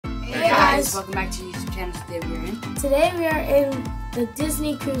guys, welcome back to YouTube channel. Today we are in the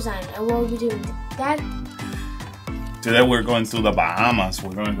Disney Cruise Line, and what will we doing, Dad? Today we're going to the Bahamas.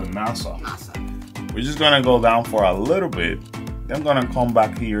 We're going to Nassau. We're just gonna go down for a little bit. Then gonna come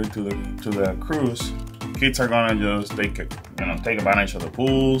back here to the cruise. Kids are gonna just take advantage of the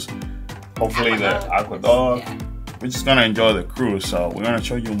pools. Hopefully the Apollodor. Yeah. We're just gonna enjoy the cruise. So we're gonna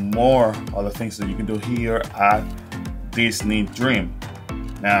show you more of the things that you can do here at Disney Dream.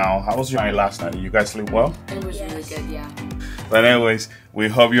 Now, how was your night last night? Did you guys sleep well? It was really good, yeah. But anyways, we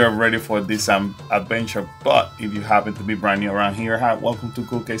hope you're ready for this adventure. But if you happen to be brand new around here, hi, welcome to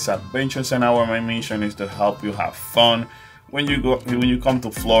Cool Case Adventures, and our main mission is to help you have fun when you come to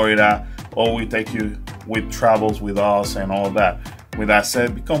Florida, or we take you with travels with us and all that. With that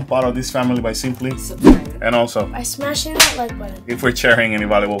said, become part of this family by simply subscribing, and also by smashing that like button. If we're sharing any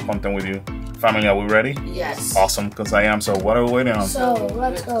valuable content with you. Family, are we ready? Yes. Awesome, because I am. So what are we waiting on? So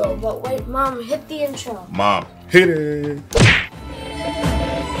let's go. But wait, Mom, hit the intro. Mom, hit it.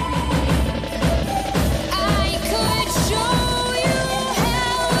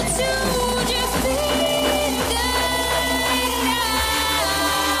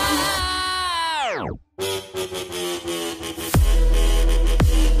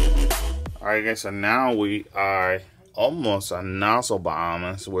 Alright guys, so now we are almost at Nassau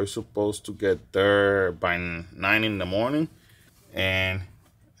Bahamas. We're supposed to get there by 9 in the morning. And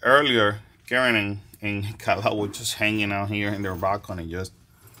earlier, Karen and Kala were just hanging out here in their balcony, just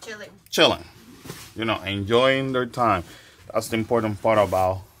chilling. You know, enjoying their time. That's the important part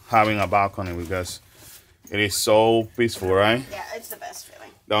about having a balcony, because it is so peaceful, right? Yeah, it's the best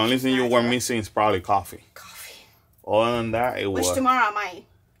feeling. The only thing you were missing is probably coffee. Other than that, it was... Which tomorrow I might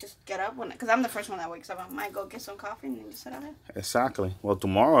just get up, because I'm the first one that wakes up. I might go get some coffee and then just sit out there. Exactly. Well,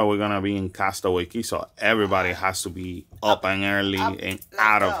 tomorrow we're going to be in Castaway Cay, so everybody has to be up and early and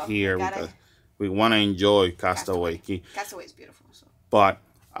out of here, because we want to enjoy Castaway Cay. Castaway is beautiful. So. But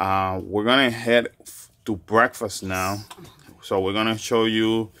we're going to head to breakfast now. So we're going to show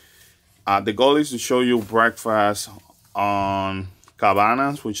you, the goal is to show you breakfast on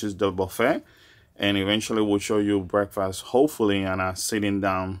Cabanas, which is the buffet. And eventually we'll show you breakfast, hopefully, in a sitting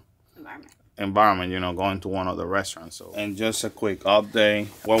down environment, you know, going to one of the restaurants. So, and just a quick update.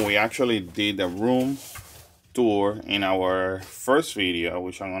 When we actually did the room tour in our first video,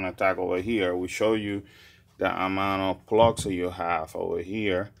 which I'm going to tag over here, we show you the amount of plugs that you have over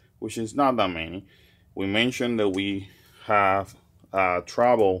here, which is not that many. We mentioned that we have a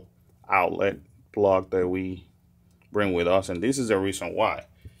travel outlet plug that we bring with us, and this is the reason why.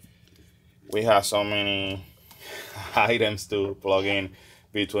 We have so many items to plug in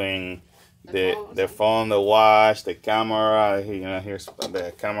between the phone, the watch, the camera. You know, here's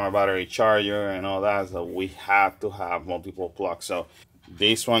the camera battery charger and all that. So we have to have multiple plugs. So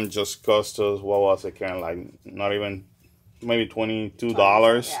this one just cost us, what was it, Karen? Like not even, maybe $22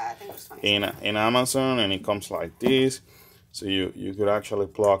 yeah, I think it was 20. in Amazon, and it comes like this. So you could actually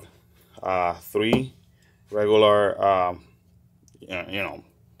plug 3 regular you know,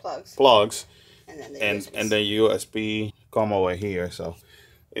 plugs and the USB come over here. So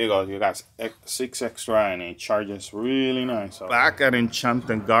here you go, you got 6 extra, and it charges really nice. So back at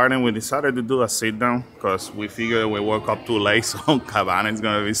Enchanted Garden, we decided to do a sit down because we figured we woke up too late, so Cabana is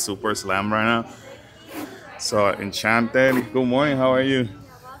gonna be super slammed right now. So Enchanted, good morning, how are you?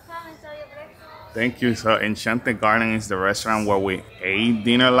 Thank you. So Enchanted Garden is the restaurant where we ate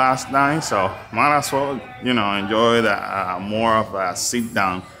dinner last night. So might as well, you know, enjoy the more of a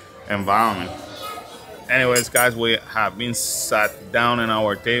sit-down environment. Anyways, guys, we have been sat down in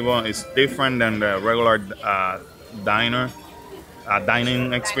our table. It's different than the regular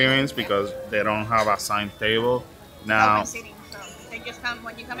dining experience because they don't have a assigned table. Now, so they just come,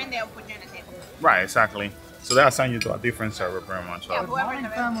 when you come in, they'll put you on a table. Right, exactly. So they assign you to a different server pretty much. So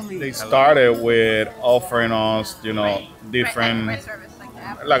Yeah, they started with offering us, you know, different,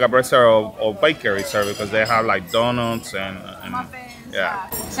 like a bread service or bakery service, because they have like donuts and muffins, yeah,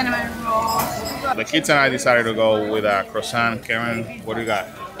 cinnamon rolls. The kids and I decided to go with a croissant. Karen, what do you got?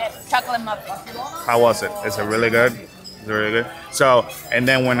 Chocolate muffin. How was it? Is it really good? Is it really good? So, and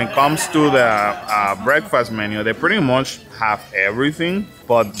then when it comes to the breakfast menu, they pretty much have everything,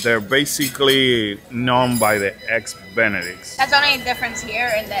 but they're basically known by the Eggs Benedicts. That's the only difference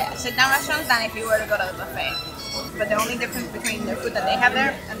here in the sit-down restaurants than if you were to go to the buffet. But the only difference between the food that they have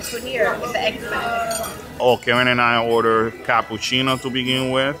there and the food here is the Eggs Benedict. Oh, Karen and I ordered cappuccino to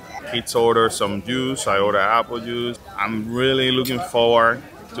begin with. Kids ordered some juice. I ordered apple juice. I'm really looking forward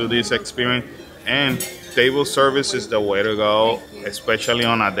to this experience. And table service is the way to go, especially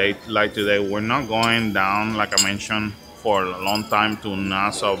on a day like today. We're not going down, like I mentioned, for a long time to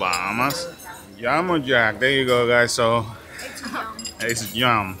Nassau, Bahamas. Yum or Jack? There you go, guys. So it's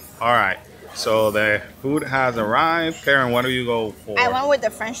yum. All right. So the food has arrived. Karen, what do you go for? I went with the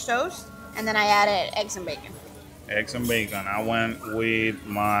French toast, and then I added eggs and bacon. Eggs and bacon. I went with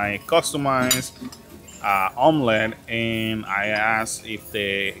my customized omelet, and I asked if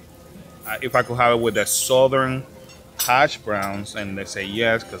I could have it with the southern hash browns, and they say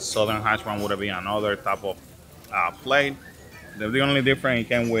yes, because southern hash brown would be another type of plate. The only difference, it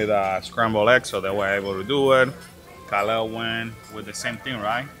came with scrambled eggs, so they were able to do it. Kyle went with the same thing,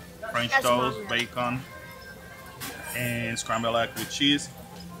 right? French toast, bacon, and scrambled egg with cheese.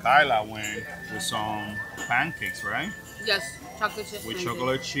 Kyla went with some pancakes, right? Yes, chocolate chips. With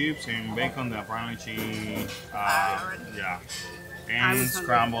chocolate chips and bacon, the apparently cheese, yeah, and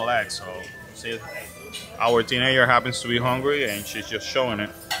scrambled eggs. So, see, our teenager happens to be hungry, and she's just showing it.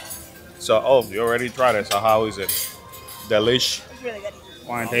 So, oh, you already tried it. So, how is it? Delish. It's really good.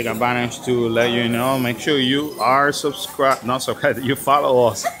 Want to take advantage to let you know. Make sure you are subscribed. Not subscribed. You follow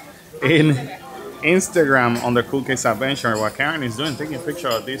us in Instagram on the Cool Kids Adventure. What Karen is doing, taking a picture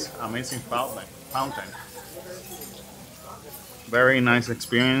of this amazing fountain. Very nice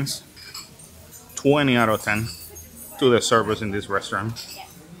experience. 20 out of 10 to the servers in this restaurant.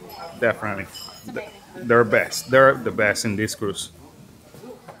 Definitely. They're best. They're the best in this cruise.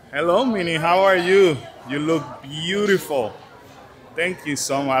 Hello, Minnie. How are you? You look beautiful. Thank you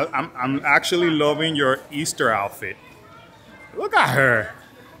so much. I'm actually loving your Easter outfit. Look at her.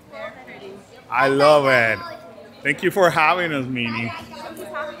 I love it. Thank you for having us, Minnie.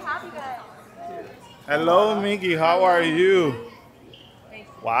 Hello, Mickey. How are you?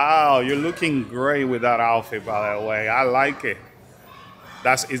 Wow, you're looking great with that outfit, by the way. I like it.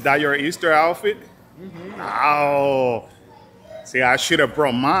 Is that your Easter outfit? Mm-hmm. Oh, see, I should have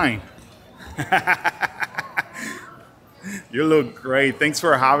brought mine. You look great. Thanks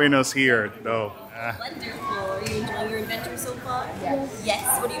for having us here, though. Wonderful. Are you enjoying your adventure so far? Yes.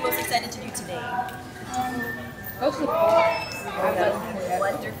 Yes. What are you most excited to do today? Go to the pool.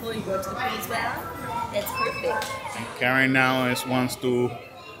 Wonderful. You go to the pool as well? That's perfect. And Karen now wants to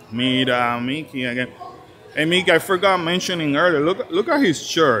meet Mickey again. Hey, Mickey, I forgot mentioning earlier. Look at his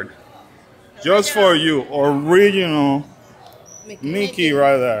shirt. Just for you. Original Mickey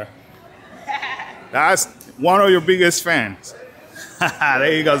right there. That's one of your biggest fans.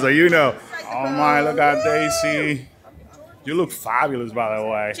 There you go. So you know. Oh my, look at Daisy. You look fabulous, by the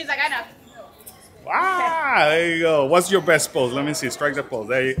way. She's like, I know. Wow, there you go. What's your best pose? Let me see. Strike the pose.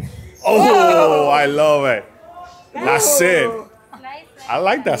 There you. Oh, I love it. That's it. I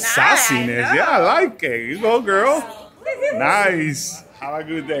like that sassiness. Yeah, I like it. You go, girl. Nice. Have a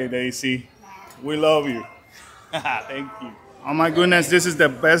good day, Daisy. We love you. Thank you. Oh my goodness, this is the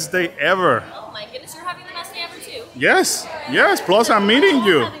best day ever. Oh my goodness, you're having the best day ever too. Yes, yes. Plus, I'm meeting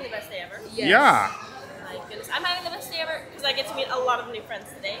you. I'm having the best day ever. Yes. Yeah. Oh my goodness, I'm having the best day ever because I get to meet a lot of new friends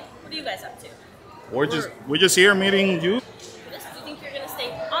today. What are you guys up to? We're just here meeting you. Do you think you're gonna stay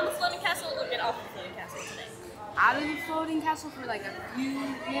on the floating castle or get off the floating castle today? Out of the floating castle for like a few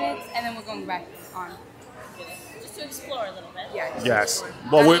minutes, and then we're going back on. Just to explore a little bit. Yeah. Yes,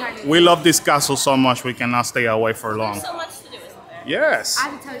 but we love this castle so much we cannot stay away for long. There's so much to do, isn't there? Yes. I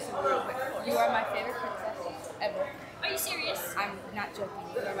have to tell you something real quick. You are my favorite princess ever. Are you serious? I'm not joking.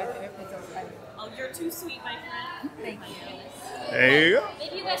 You are my favorite princess ever. Oh, you're too sweet, my friend. Thank My you. goodness. There you go.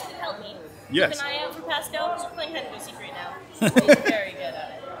 Maybe you guys could help me. Yes. Keep an eye out for Pascal. He's playing hide and go seek right now. He's very good at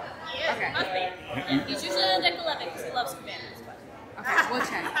it. Yeah, Okay. must be. And he's usually on deck 11 because he loves commanders. Okay, we'll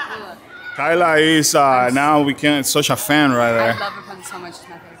check. We'll look. Kyla is now such a fan right I there. love her princess so much. She's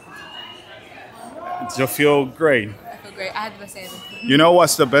my favorite princess. You feel great. I feel great. I had the best day ever. You know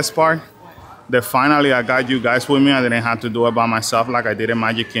what's the best part? That finally I got you guys with me. I didn't have to do it by myself like I did in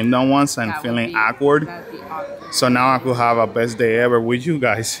Magic Kingdom once and feeling awkward. That would be awkward. So now I could have a best day ever with you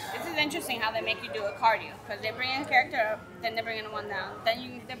guys. This is interesting how they make you do a cardio. Because they bring in a character up, then they bring in one down.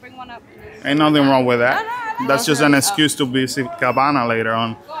 Then they bring one up. Ain't nothing wrong with that. No. That's just an excuse to visit Cabana later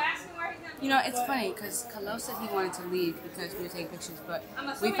on. Go ask him where he's going. You know, it's funny because Kalo said he wanted to leave because we were taking pictures, but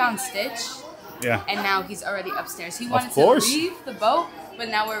we found Stitch, Yeah. and now he's already upstairs. He wanted course. to leave the boat, but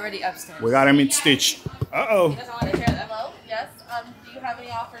now we're already upstairs. We gotta meet Stitch. Uh-oh. You guys want to share that? Hello? Yes. Do you have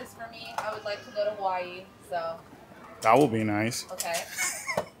any offers for me? I would like to go to Hawaii, so. That would be nice. Okay.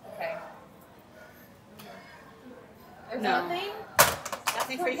 Okay. There's No. nothing?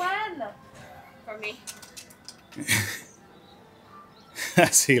 Nothing For for you. when? For me.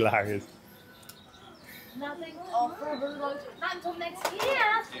 That's hilarious. Nothing? Oh, for a really long time. Not until next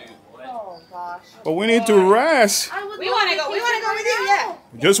year. Oh, gosh. But we need to rest. I would We love want to go. We want to go with you. Yeah.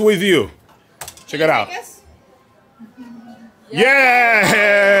 Just with you. Check it out. Take us?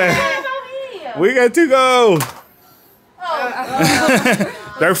 Yeah! We get to go.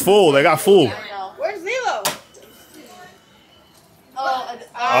 They're full. They got full. Where's Lilo?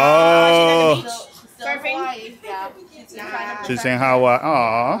 Oh. Surfing? She's in Hawaii.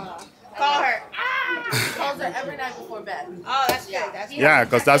 Aw. Call her. He calls her every night before bed. Oh, that's good. That's good. Yeah,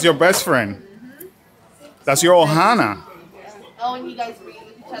 because that's your best friend. That's your Ohana. Oh, and you guys read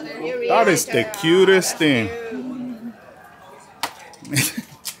with each other. That is the cutest thing.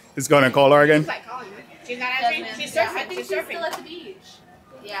 It's gonna call her again. Like calling her. She's not answering. She's surfing. I think She's she's surfing. still at the beach.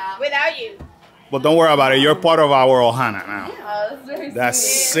 Yeah. Without you. But don't worry about it. You're part of our Ohana now. Oh, that's very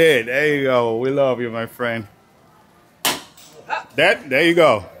That's sweet. it. There you go. We love you, my friend. There you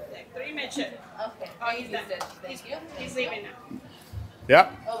go. 3 minutes. Okay. Oh, he's done. Thank you. He's leaving now.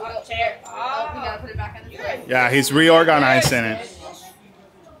 Yep. Oh, chair. Oh, we gotta put it back on the tray. Yeah, he's reorganizing it.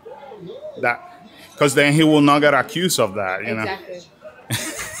 That, because then he will not get accused of that, you know. Exactly.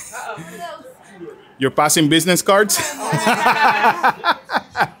 You're passing business cards?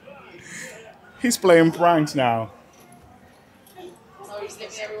 He's playing pranks now. So you're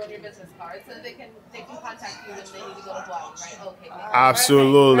giving everyone your business card so that they can contact you when they need to go to Hawaii, right? Okay.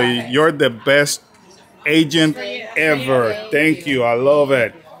 Absolutely. You're the best agent ever. Thank you. I love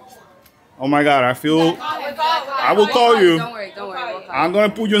it. Oh my God, I feel... I will call you. Don't worry. We'll call I'm going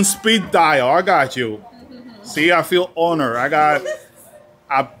to put you on speed dial. I got you. See, I feel honored. I got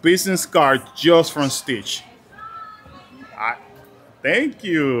a business card just from Stitch. Thank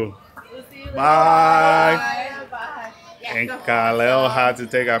you. Bye. And Kaleo had to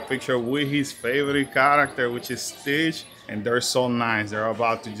take a picture with his favorite character, which is Stitch. And they're so nice. They're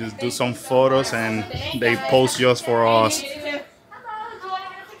about to just do some photos and they post just for us.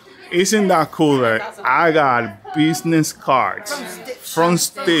 Isn't that cool that I got business cards from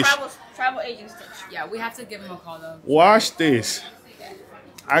Stitch? Travel agent Stitch. Yeah, we have to give him a call though. Watch this.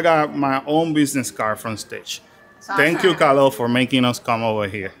 I got my own business card from Stitch. Thank you, Kaleo, for making us come over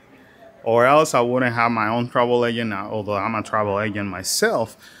here. Or else I wouldn't have my own travel agent now, although I'm a travel agent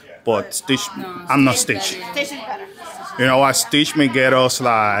myself. But Stitch, I'm not Stitch. Stitch is better. You know what? Stitch may get us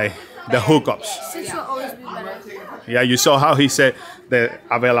like the hookups. Stitch will always be better. Yeah, you saw how he said the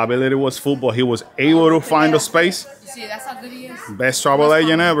availability was full, but he was able to find a space. You see, that's how good he is. Best travel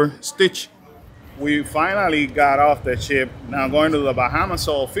agent ever, Stitch. We finally got off the ship, now going to the Bahamas.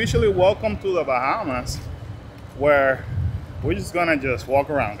 So officially welcome to the Bahamas, where we're just gonna just walk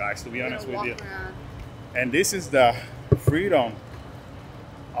around, guys, to be honest with you. And this is the freedom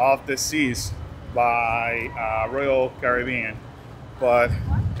of the seas by Royal Caribbean. But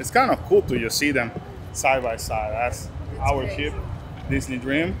it's kind of cool to just see them side by side. That's our ship, Disney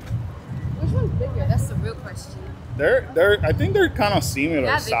Dream. Which one's bigger? That's the real question. I think they're kind of similar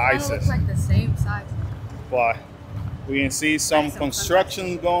Yeah, they kind of sizes. look like the same size. But we can see some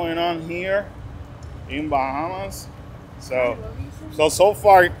construction going on here in Bahamas. So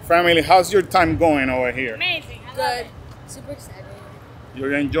far, family, how's your time going over here? Amazing. Good. Super excited.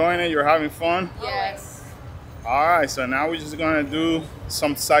 You're enjoying it? You're having fun? Yes. All right, so now we're just gonna do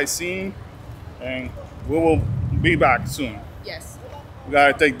some sightseeing and we will be back soon. Yes. We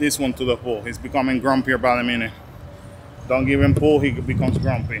gotta take this one to the pool. He's becoming grumpier by the minute. Don't give him pool, he becomes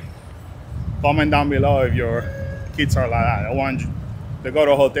grumpy. Comment down below if your kids are like that. I want you to go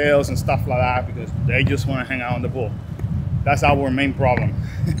to hotels and stuff like that because they just want to hang out on the pool. That's our main problem.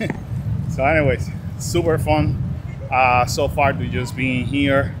 So anyways, super fun so far to just being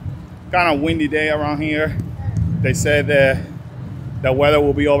here. Kind of windy day around here. They said that the weather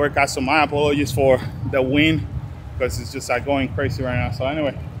will be overcast, so my apologies for the wind because it's just like going crazy right now. So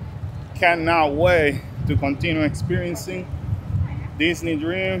anyway, cannot wait to continue experiencing Disney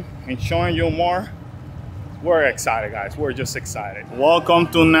Dream and showing you more. We're excited, guys. We're just excited.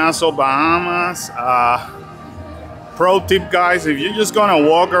 Welcome to Nassau Bahamas. Pro tip, guys, if you're just gonna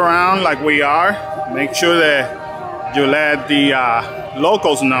walk around like we are, make sure that you let the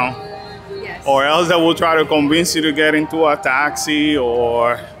locals know, Yes. or else they will try to convince you to get into a taxi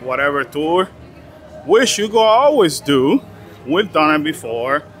or whatever tour, which you go always do. We've done it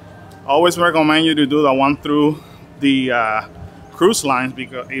before. Always recommend you to do the one through the cruise lines,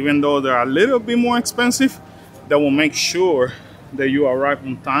 because even though they're a little bit more expensive, they will make sure that you arrive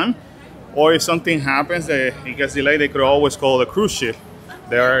on time. Or if something happens that it gets delayed, they could always call the cruise ship.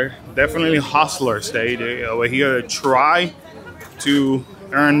 They're definitely hustlers. They over here try to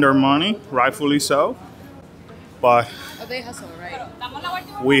earn their money, rightfully so. But Oh, they hustle, right?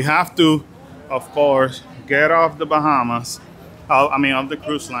 we have to, of course, get off the Bahamas, of the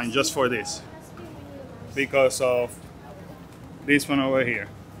cruise line just for this. Because of this one over here.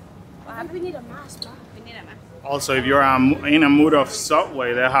 We need a mask, bro. We need a mask. Also, if you're in a mood of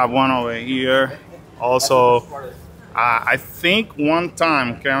Subway, they have one over here. Also, I think one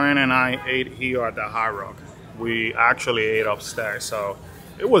time Karen and I ate here at the Hard Rock. We actually ate upstairs, so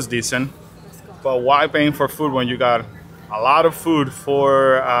it was decent. But why paying for food when you got a lot of food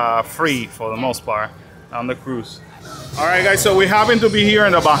for free for the most part on the cruise? All right, guys, so we happen to be here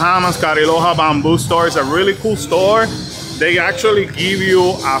in the Bahamas. Cariloha Bamboo Store is a really cool store. They actually give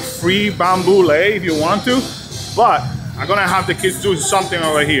you a free bamboo lei if you want to, but I'm gonna have the kids do something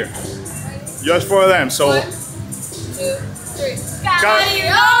over here just for them. So 1, 2, 3.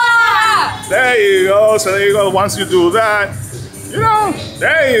 There you go. So there you go. Once you do that, you know,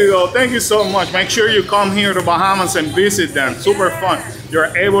 there you go. Thank you so much. Make sure you come here to Bahamas and visit them. Super fun.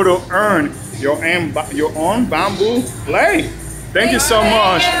 You're able to earn your own bamboo lei. Thank you so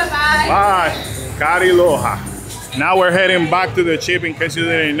much. Bye. Cariloha. Now we're heading back to the ship. In case you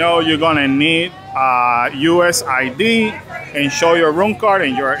didn't know, you're gonna need US ID and show your room card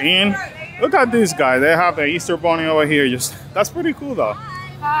and you're in. Look at this guy. They have the Easter bunny over here. That's pretty cool though.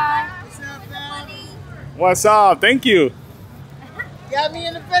 Hi. What's up? Thank you. Got me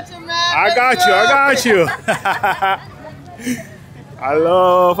in the picture, man. I got you. I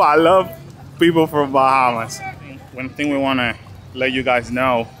love people from Bahamas. One thing we want to let you guys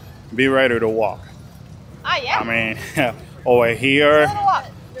know, be ready to walk. Oh, yeah. I mean, over here,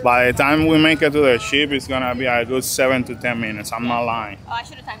 by the time we make it to the ship, it's going to be a good 7 to 10 minutes. I'm not lying. Oh, I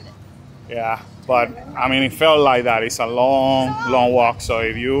should have timed it. Yeah, but I mean, it felt like that. It's a long walk. So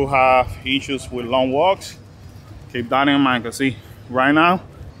if you have issues with long walks, keep that in mind. Because see, right now,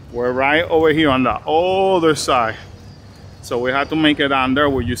 we're right over here on the other side. So we have to make it down there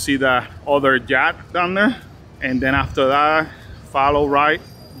where you see the other yacht down there. And then after that, follow right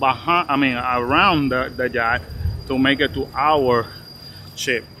behind, around the yacht to make it to our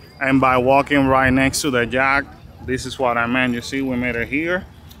ship. And by walking right next to the yacht, this is what I meant. You see, we made it here.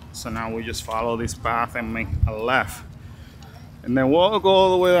 So now we just follow this path and make a left. And then we'll go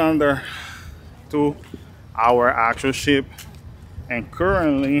all the way down there to our actual ship. And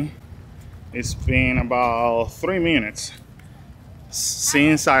currently, it's been about 3 minutes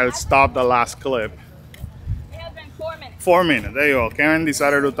since I stopped the last clip. It has been 4 minutes. 4 minutes, there you go. Karen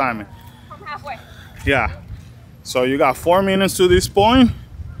decided to time it. From halfway. Yeah. So you got 4 minutes to this point.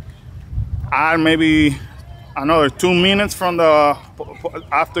 Add maybe another 2 minutes from the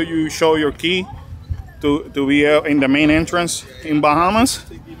after you show your key to be in the main entrance in Bahamas.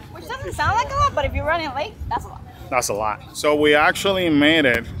 Which doesn't sound like a lot, but if you're running late, that's a lot. That's a lot. So we actually made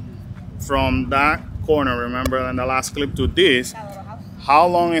it from that corner, remember, in the last clip to this. That little house. How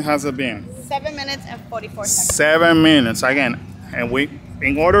long has it been? 7 minutes and 44 seconds. 7 minutes again. And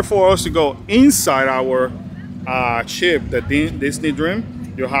in order for us to go inside our ship, the Disney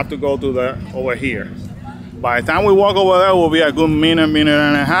Dream, you have to go to over here. By the time we walk over there, will be a good minute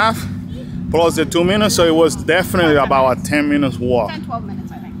and a half, plus the 2 minutes. So it was definitely about a 10 minutes walk. 10, 12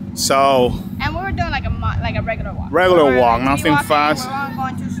 minutes, I think. So. And we were doing like a regular walk. Regular walk, like nothing fast. We weren't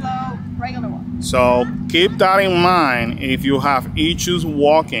going too slow. Regular walk. So keep that in mind if you have issues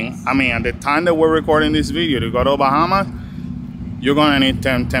walking. I mean, at the time that we're recording this video to go to Bahamas, you're gonna need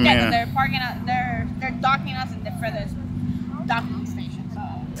 10 minutes. They're parking us. They're docking us in the furthest docking station. So.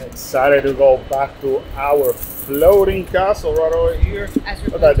 Excited to go back to our floating castle right over here.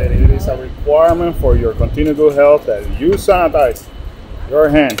 Look at that. It is a requirement for your continued good health that you sanitize your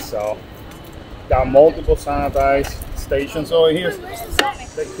hands. So got multiple sanitized stations over here.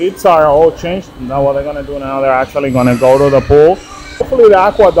 The kids are all changed. Now what they're gonna do now, they're actually gonna go to the pool. Hopefully the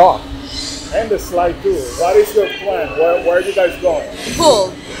aqua dock and the slide too. What is your plan? Where are you guys going?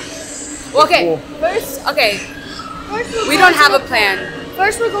 Pool. Okay. First, We don't have a plan.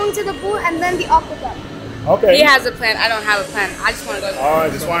 First, we're going to the pool and then the aqua duck. Okay. He has a plan. I don't have a plan. I just want to go. I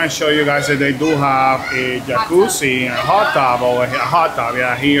just want to show you guys that they do have a jacuzzi and a hot tub over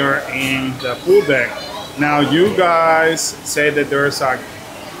here. Here in the pool deck. Now you guys say that there's a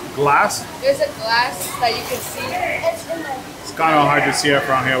glass. There's a glass that you can see. It's kind of hard to see it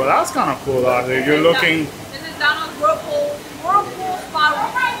from here, but that's kind of cool. If you're looking. This is down on Whirlpool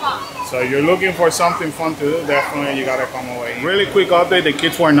spot. So you're looking for something fun to do, definitely you gotta come away. Really quick update, the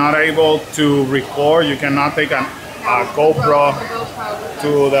kids were not able to record. You cannot take a GoPro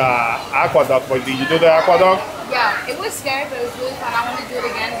to the aqueduct, but did you do the aqueduct? Yeah, it was scary, but it was really fun. I want to do it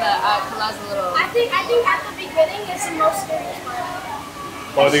again, but Kala's a little... I think at the beginning is the most scariest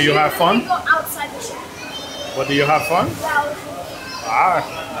part. But do you have fun? We go outside the ship. But do you have fun? Yeah, Ah,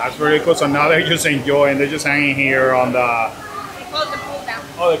 that's really cool. So now they're just enjoying, they're just hanging here on the... They closed the pool down.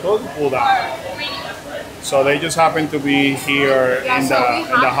 Oh, they closed the pool down. So they just happen to be here in the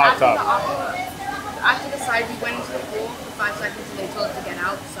hot tub. After the outside. We went into the pool for 5 seconds and they told us to get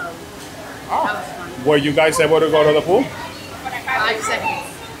out, so that was fun. Were you guys able to go to the pool? 5 seconds.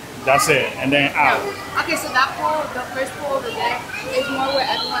 That's it, and then out. Okay, so that pool, the first pool over there, is more where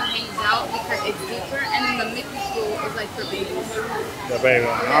everyone hangs out because it's deeper, and then the Mickey pool is like for babies. The baby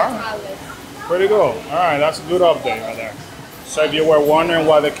one. All right. Pretty good. All right, that's a good update right there. So if you were wondering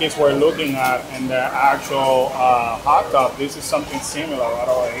what the kids were looking at in the actual hot tub, this is something similar right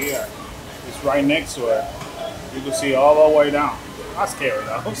over here. It's right next to it. You can see all the way down. That's scary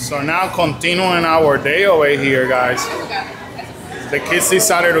though. So now continuing our day over here, guys. The kids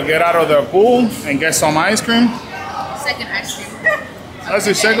decided to get out of the pool and get some ice cream. Second ice cream. That's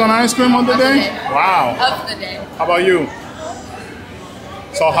the second ice cream of the day? Wow. Of the day. How about you?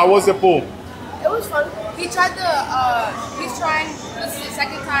 So how was the pool? It was fun. He tried he's trying, this is the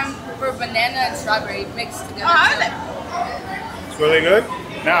second time for banana and strawberry mixed together. It's really good.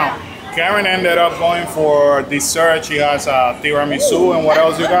 Now, Karen ended up going for dessert. She has a tiramisu, and what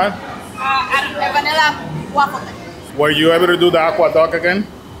else you got? A vanilla waffle. Were you able to do the aqua duck again?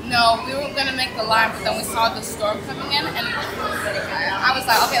 No, we were gonna make the line, but then we saw the storm coming in, and I was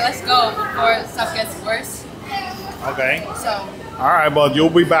like, okay, let's go before stuff gets worse. Okay. So. All right, but you'll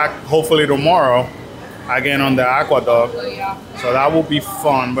be back hopefully tomorrow again on the aqua duck. Oh, yeah. So that will be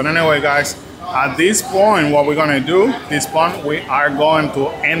fun. But anyway, guys, at this point, what we're gonna do, we are going to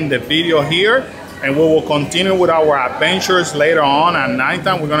end the video here, and we will continue with our adventures later on at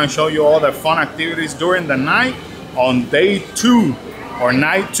nighttime. We're gonna show you all the fun activities during the night on day 2 or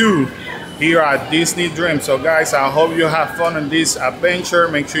night 2 here at Disney Dream. So guys, I hope you have fun in this adventure.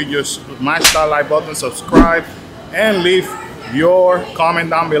 Make sure you smash that like button, subscribe, and leave your comment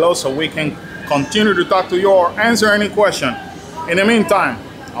down below so we can continue to talk to you or answer any question. In the meantime,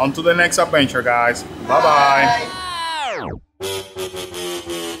 on to the next adventure, guys. Bye-bye.